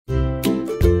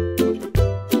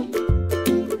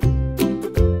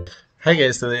Hi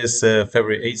guys, today is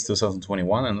February 8th,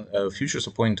 2021, and futures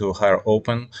are pointing to a higher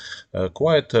open.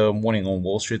 Quiet morning on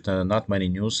Wall Street, not many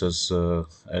news as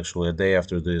actually a day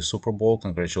after the Super Bowl.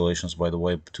 Congratulations, by the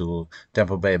way, to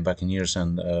Tampa Bay Buccaneers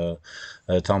and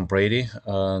Tom Brady.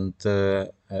 And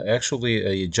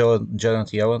actually, Janet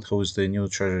Yellen, who is the new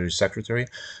Treasury Secretary,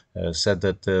 said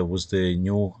that with the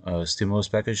new stimulus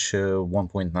package,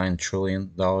 $1.9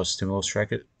 trillion stimulus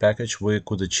package, we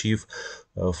could achieve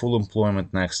full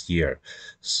employment next year.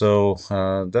 So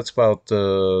that's about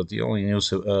the only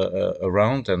news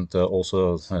around, and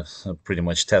also pretty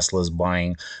much Tesla's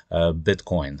buying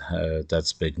Bitcoin.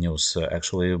 That's big news,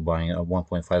 actually buying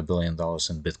 $1.5 billion in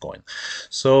Bitcoin.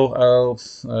 So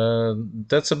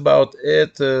that's about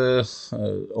it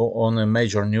on a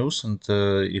major news. And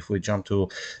if we jump to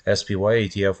SPY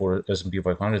ETF or S&P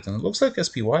 500, and it looks like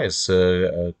SPY is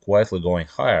quietly going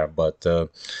higher, but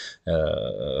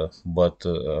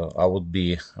I would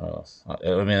be,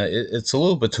 I mean, it's a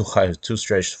little bit too high, too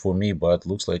stretched for me, but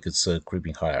looks like it's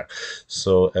creeping higher.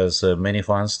 So as many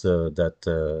funds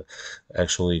that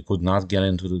actually could not get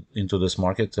into this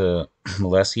market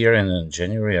last year and in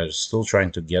January are still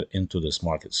trying to get into this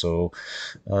market. So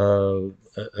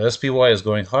SPY is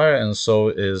going higher, and so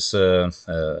is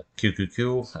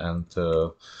QQQ and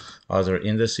other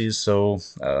indices. So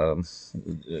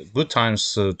good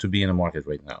times to be in the market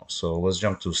right now. So let's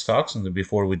jump to stocks. And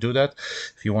before we do that,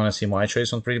 if you want to see my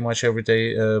trades on pretty much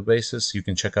everyday basis, you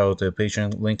can check out the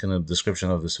Patreon link in the description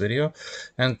of this video,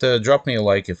 and drop me a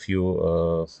like if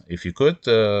you could,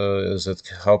 as it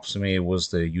helps me with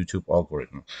the YouTube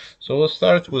algorithm. So let's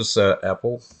start with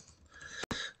Apple.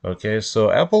 Okay,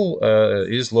 so Apple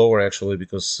is lower actually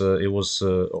because it was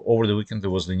over the weekend there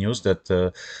was the news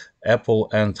that Apple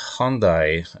and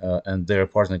Hyundai and their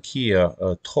partner Kia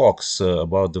talks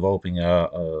about developing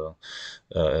a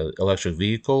electric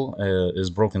vehicle is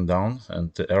broken down.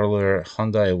 And earlier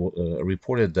Hyundai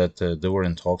reported that they were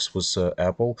in talks with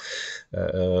Apple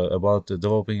about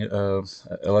developing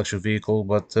electric vehicle,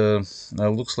 but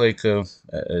looks like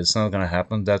it's not going to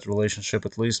happen, that relationship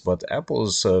at least. But Apple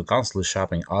is constantly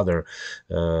shopping other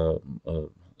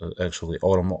actually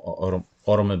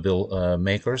automobile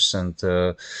makers, and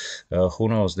who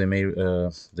knows, they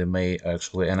may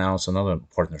actually announce another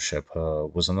partnership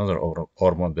with another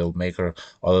automobile maker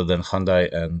other than Hyundai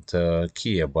and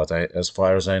Kia. But as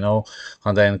far as I know,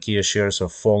 Hyundai and Kia shares are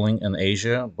falling in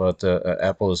Asia, but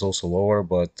Apple is also lower.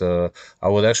 But I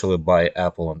would actually buy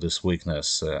Apple on this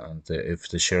weakness, and if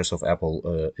the shares of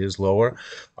Apple is lower,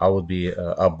 I would be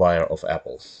a buyer of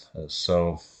Apple.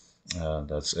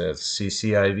 That's it.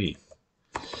 CCIV.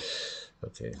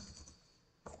 Okay.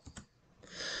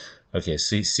 Okay,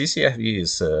 CCIV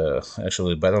is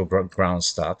actually a battleground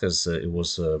stock, as it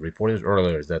was reported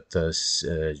earlier that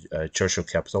Churchill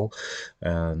Capital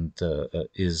and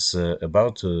is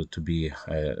about to be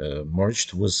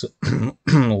merged with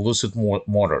Lucid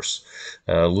Motors.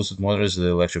 Lucid Motors is the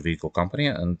electric vehicle company,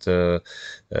 and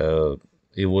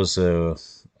it was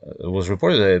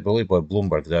reported, I believe, by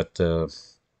Bloomberg that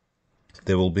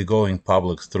they will be going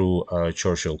public through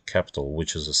Churchill Capital,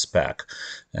 which is a SPAC,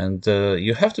 and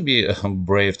you have to be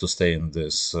brave to stay in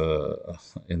this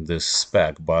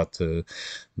SPAC. But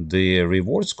the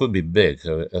rewards could be big,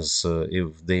 as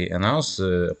if they announce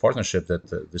a partnership, that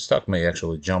the stock may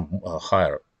actually jump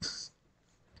higher.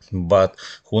 But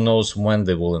who knows when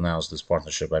they will announce this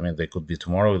partnership? I mean, they could be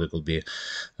tomorrow, they could be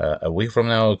a week from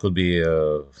now, it could be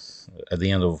at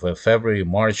the end of February,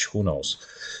 March, who knows?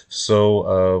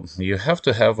 So you have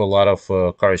to have a lot of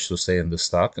courage to stay in the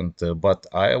stock, and but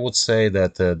I would say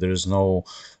that there's no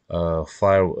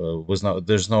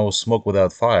there's no smoke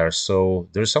without fire. So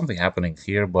there's something happening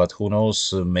here, but who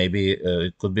knows? Maybe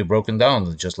it could be broken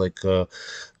down, just like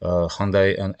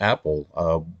Hyundai and Apple,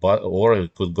 or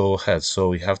it could go ahead.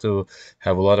 So you have to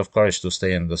have a lot of courage to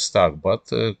stay in the stock, but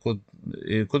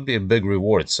it could be a big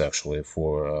rewards actually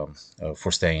for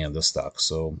staying in the stock.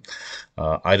 So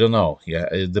I don't know. Yeah,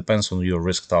 it depends on your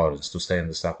risk tolerance to stay in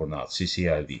the stock or not.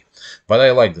 CCIV, but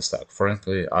I like the stock.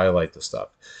 Frankly, I like the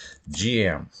stock.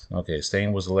 GM. Okay,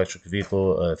 staying with electric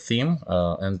vehicle theme,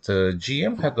 and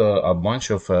GM had a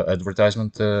bunch of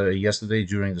advertisement yesterday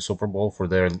during the Super Bowl for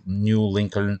their new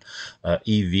Lincoln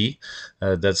EV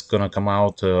that's gonna come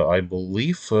out, I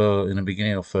believe, in the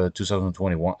beginning of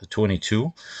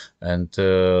 2022, and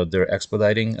they're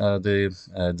expediting the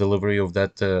delivery of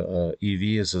that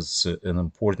EV, as it's an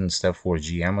important step for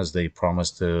GM, as they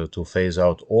promised to phase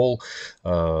out all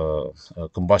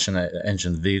combustion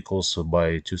engine vehicles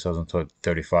by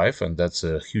 2035, and that's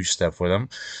a huge step for them.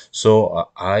 So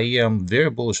I am very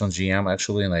bullish on GM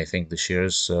actually, and I think the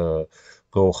shares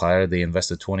go higher. They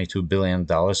invested $22 billion,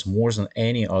 more than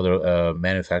any other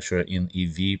manufacturer in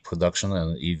EV production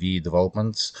and EV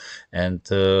developments. And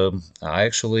I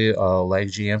actually like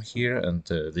GM here, and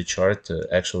the chart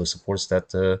actually supports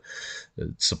that,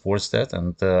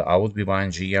 and I would be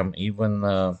buying GM even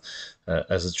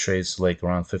as it trades like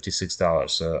around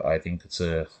 $56. I think it's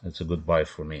a good buy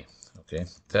for me. Okay,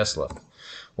 Tesla.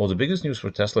 Well, the biggest news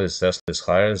for Tesla is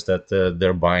higher is that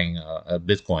they're buying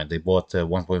Bitcoin. They bought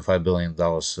 $1.5 billion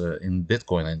in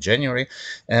Bitcoin in January,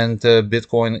 and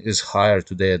Bitcoin is higher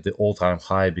today at the all-time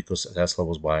high because Tesla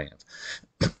was buying it.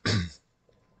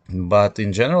 But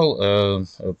in general,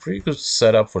 a pretty good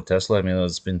setup for Tesla. I mean,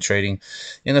 it's been trading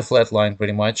in a flat line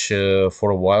pretty much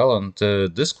for a while, and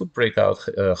this could break out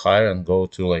higher and go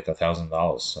to like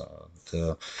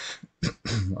 $1,000.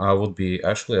 I would be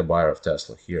actually a buyer of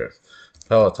Tesla here.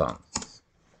 Peloton.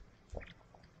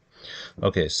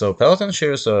 Okay, so Peloton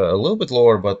shares a little bit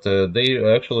lower, but they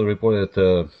actually reported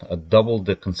doubled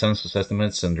the consensus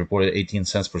estimates and reported 18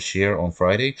 cents per share on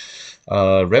Friday.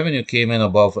 Revenue came in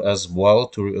above as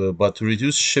well, but to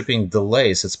reduce shipping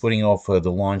delays, it's putting off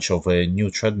the launch of a new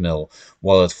treadmill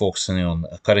while it's focusing on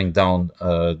cutting down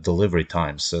delivery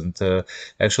times. And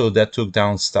actually, that took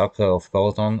down stock of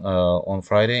Peloton on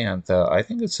Friday, and I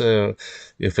think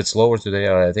if it's lower today,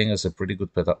 I think it's a pretty good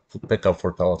pickup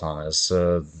for Peloton, as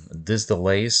these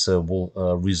delays will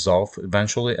resolve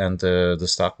eventually, and the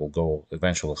stock will go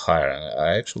eventually higher. And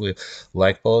I actually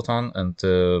like Peloton, and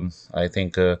I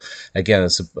think again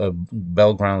it's a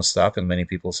battleground stock, and many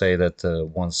people say that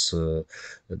once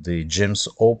the gyms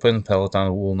open,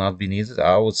 Peloton will not be needed.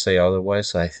 I would say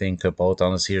otherwise. I think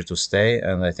Peloton is here to stay,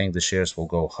 and I think the shares will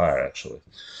go higher actually.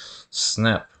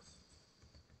 Snap.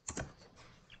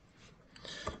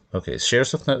 Okay,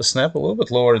 shares of Snap a little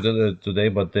bit lower today,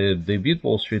 but they beat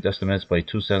Wall Street estimates by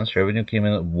 2 cents. Revenue came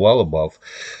in well above.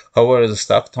 However, the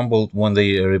stock tumbled when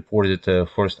they reported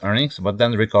first earnings, but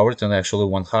then recovered and actually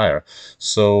went higher.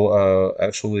 So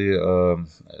actually,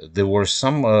 there were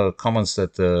some comments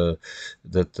that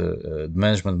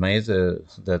management made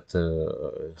that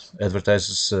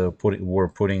advertisers were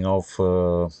putting off.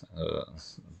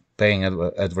 Paying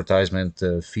advertisement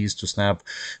fees to Snap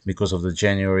because of the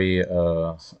January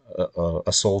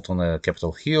assault on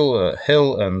Capitol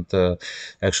Hill, and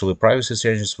actually privacy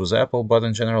changes with Apple. But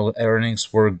in general,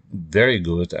 earnings were very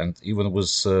good, and even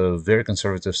with very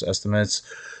conservative estimates,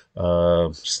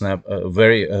 Snap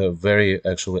very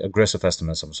actually aggressive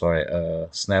estimates. I'm sorry.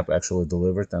 Snap actually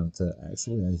delivered, and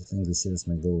actually I think the shares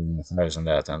may go even higher than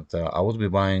that. And I would be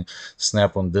buying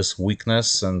Snap on this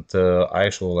weakness, and I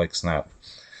actually like Snap.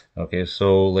 Okay,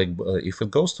 so like if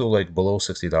it goes to like below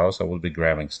 $60, I would be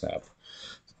grabbing Snap.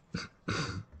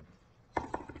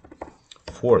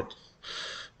 Ford.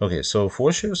 Okay, so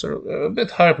Ford shares are a bit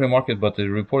higher pre-market, but they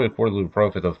reported quarterly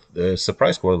profit of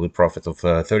surprise quarterly profit of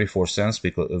 34 cents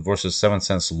versus 7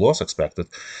 cents loss expected.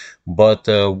 But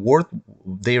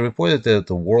they reported that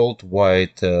the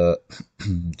worldwide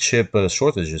chip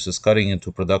shortages is cutting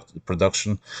into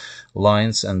production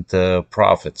lines and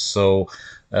profits. So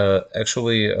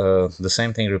actually, the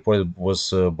same thing reported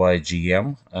was by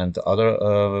GM and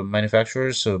other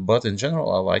manufacturers. But in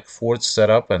general, I like Ford's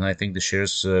setup, and I think the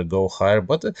shares go higher.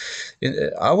 But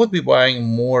I would be buying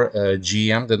more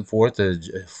GM than Ford.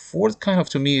 Ford kind of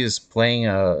to me is playing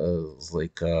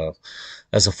like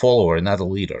as a follower, not a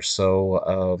leader.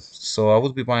 So I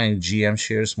would be buying GM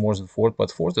shares more than Ford.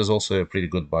 But Ford is also a pretty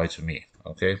good buy to me.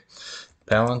 Okay,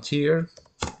 Palantir.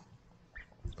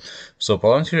 So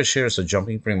Palantir shares are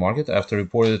jumping pre-market after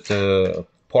reported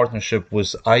partnership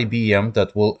with IBM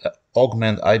that will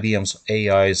augment IBM's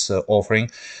AI's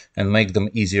offering and make them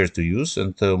easier to use.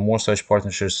 And more such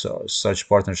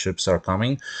partnerships are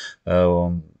coming.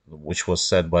 Which was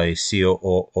said by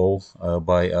COO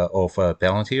of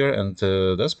Palantir, and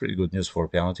that's pretty good news for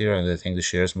Palantir. And I think the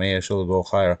shares may actually go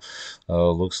higher.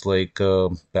 Looks like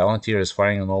Palantir is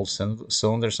firing on all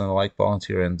cylinders, and I like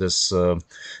Palantir in this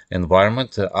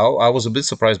environment. I was a bit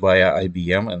surprised by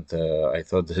IBM, and I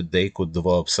thought that they could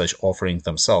develop such offerings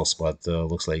themselves, but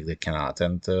looks like they cannot.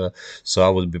 And so I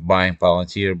would be buying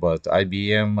Palantir, but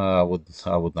IBM I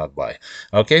would not buy.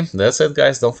 Okay, that's it,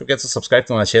 guys. Don't forget to subscribe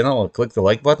to my channel or click the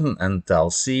like button, and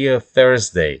I'll see you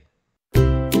Thursday.